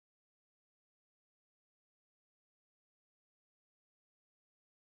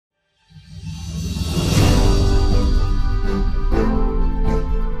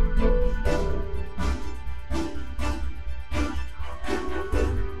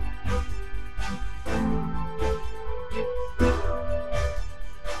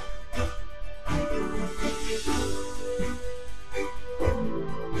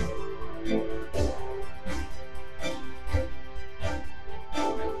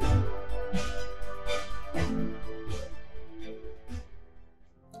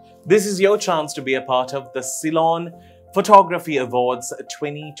This is your chance to be a part of the Ceylon Photography Awards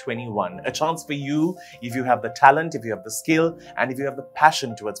 2021. A chance for you, if you have the talent, if you have the skill, and if you have the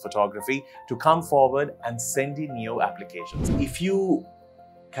passion towards photography, to come forward and send in your applications. If you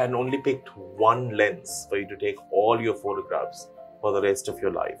can only pick one lens for you to take all your photographs for the rest of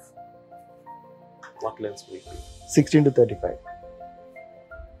your life, what lens will it be? 16 to 35.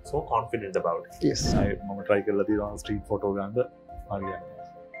 So confident about it. Yes. I try to street photography. I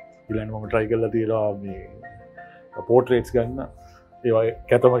try to portraits. Then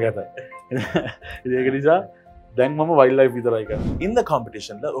wildlife In the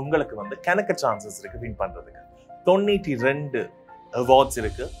competition, உங்களுக்கு வந்து கணக்க chances இருக்கு win பண்றதுக்கு. 92 awards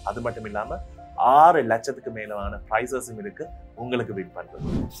இருக்கு. அது மட்டும் இல்லாம 6 லட்சத்துக்கு மேலான prizesம் இருக்கு உங்களுக்கு win பண்றது.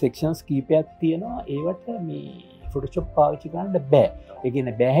 Sections කීපයක් තියෙනවා ඒවට මේ Photoshop පාවිච්චි කරන්න බෑ. ඒ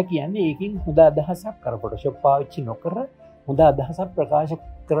කියන්නේ බෑ කියන්නේ ඒකෙන් හොඳ අදහසක් කර Photoshop පාවිච්චි නොකර හොඳ අදහසක් ප්‍රකාශ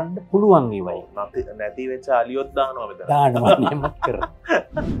කරන්න පුළුවන් ඒවයි. නැති වෙච්ච අලියොත් දානවා මෙතන. දානවා එහෙමත් කරා.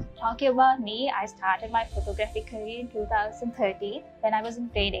 Talking about me, I started my photography career in 2013 when I was in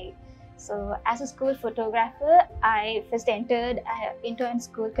grade 8. So as a school photographer, I first entered into a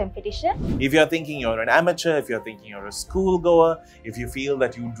school competition. If you're thinking you're an amateur, if you're thinking you're a school goer, if you feel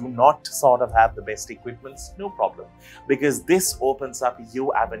that you do not sort of have the best equipments, no problem. Because this opens up your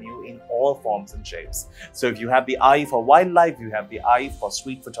avenue in all forms and shapes. So if you have the eye for wildlife, you have the eye for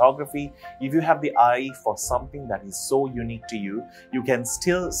street photography, if you have the eye for something that is so unique to you, you can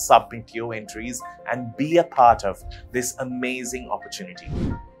still submit your entries and be a part of this amazing opportunity.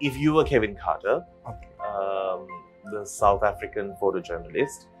 If you were Kevin Carter, the South African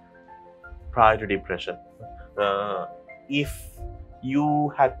photojournalist, prior to depression, if you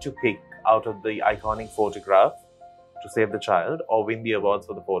had to pick out of the iconic photograph to save the child or win the awards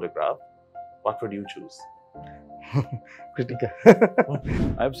for the photograph, what would you choose? Critical.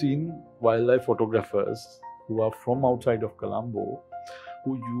 I've seen wildlife photographers who are from outside of Colombo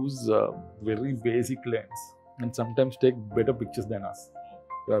who use very basic lens and sometimes take better pictures than us.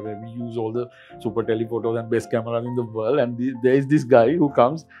 Where we use all the super telephotos and best cameras in the world, and there is this guy who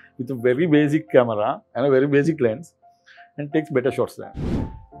comes with a very basic camera and a very basic lens and takes better shots than.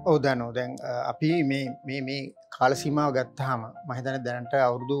 Oh, Dhanu, then අපි මේ කාල සීමාව ගත්තාම මම හිතන්නේ දැනට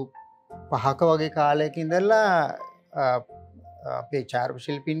අවුරුදු 5ක වගේ කාලයක ඉඳලා අපේ ඡායාරූප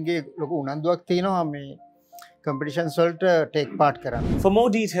ශිල්පීන්ගේ ලොකු උනන්දුවක් තියෙනවා මේ competitions වලට take part කරන්න. For more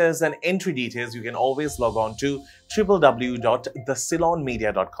details and entry details, you can always log on to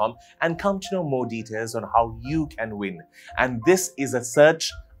www.theceylonmedia.com and come to know more details on how you can win. And this is a search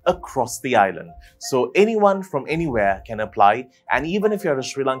across the island. So anyone from anywhere can apply, and even if you're a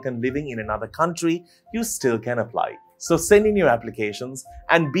Sri Lankan living in another country, you still can apply. So send in your applications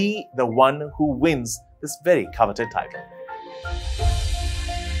and be the one who wins this very coveted title.